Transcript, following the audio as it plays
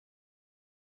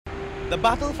The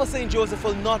battle for St. Joseph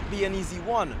will not be an easy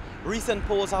one. Recent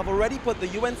polls have already put the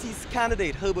UNC's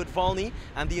candidate Herbert Volney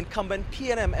and the incumbent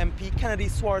PNM MP Kennedy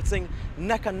Swartzing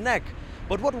neck and neck.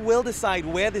 But what will decide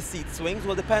where the seat swings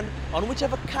will depend on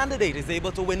whichever candidate is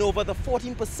able to win over the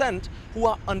 14% who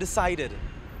are undecided.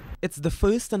 It's the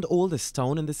first and oldest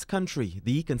town in this country,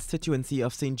 the constituency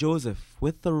of St. Joseph,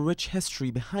 with a rich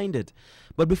history behind it.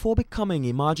 But before becoming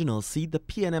a marginal seat, the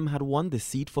PNM had won this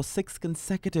seat for 6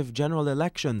 consecutive general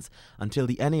elections until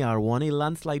the NAR won a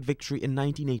landslide victory in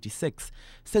 1986.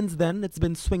 Since then, it's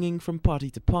been swinging from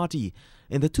party to party.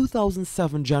 In the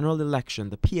 2007 general election,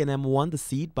 the PNM won the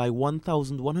seat by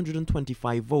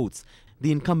 1,125 votes.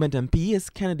 The incumbent MP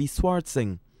is Kennedy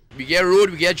Swartzing. We get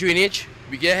road, we get drainage,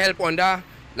 we get help on that.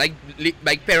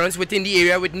 Like parents within the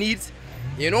area with needs,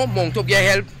 Mount up get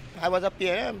help. I was a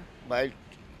PNM, but I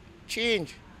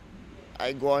change.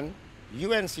 I go on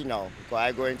UNC now because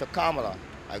I go into Kamala.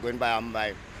 I go in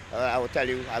by I will tell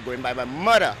you, I go in by my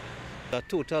mother. A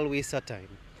total waste of time.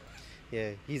 Yeah,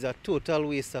 he's a total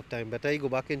waste of time. Better he go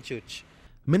back in church.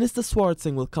 Minister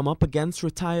Swartzing will come up against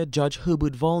retired Judge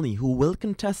Herbert Volney, who will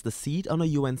contest the seat on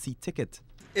a UNC ticket.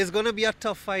 It's going to be a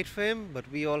tough fight for him, but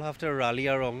we all have to rally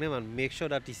around him and make sure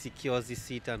that he secures the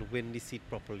seat and win the seat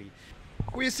properly.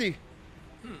 Who is he?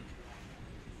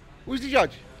 Who's the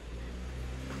judge?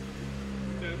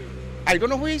 I don't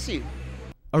know who is he.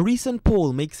 A recent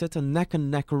poll makes it a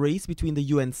neck-and-neck race between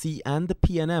the UNC and the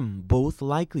PNM, both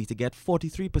likely to get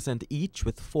 43% each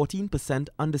with 14%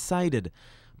 undecided.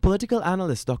 Political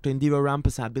analyst Dr. Indira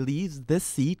Rampersad believes this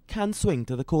seat can swing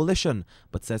to the coalition,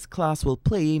 but says class will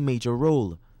play a major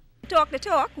role. Talk the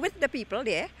talk with the people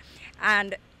there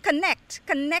and connect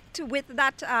with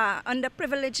that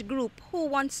underprivileged group who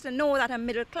wants to know that a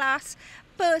middle class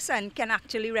person can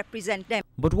actually represent them.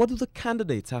 But what do the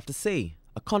candidates have to say?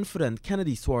 A confident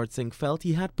Kennedy Swartzing felt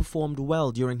he had performed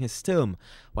well during his term,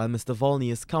 while Mr.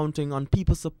 Volney is counting on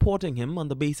people supporting him on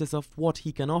the basis of what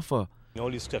he can offer. All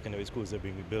these secondary schools are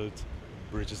being built,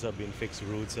 bridges have been fixed,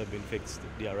 roads have been fixed,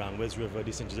 the Arangwes River,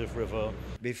 the St. Joseph River.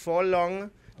 Before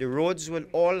long, the roads will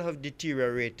all have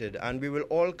deteriorated and we will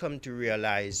all come to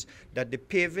realize that the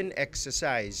paving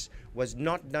exercise was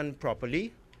not done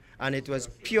properly and it was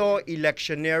pure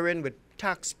electioneering with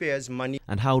taxpayers' money.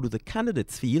 And how do the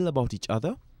candidates feel about each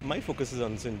other? My focus is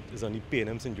on the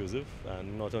PNM St. Joseph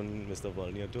and not on Mr.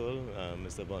 Volney at all.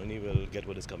 Mr. Volney will get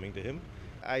what is coming to him.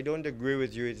 I don't agree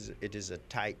with you. It is a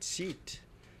tight seat.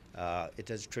 It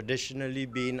has traditionally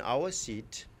been our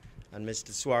seat, and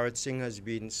Mr. Swartzing has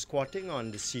been squatting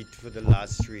on the seat for the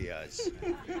last 3 years.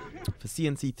 For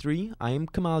CNC3, I am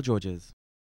Kamal Georges.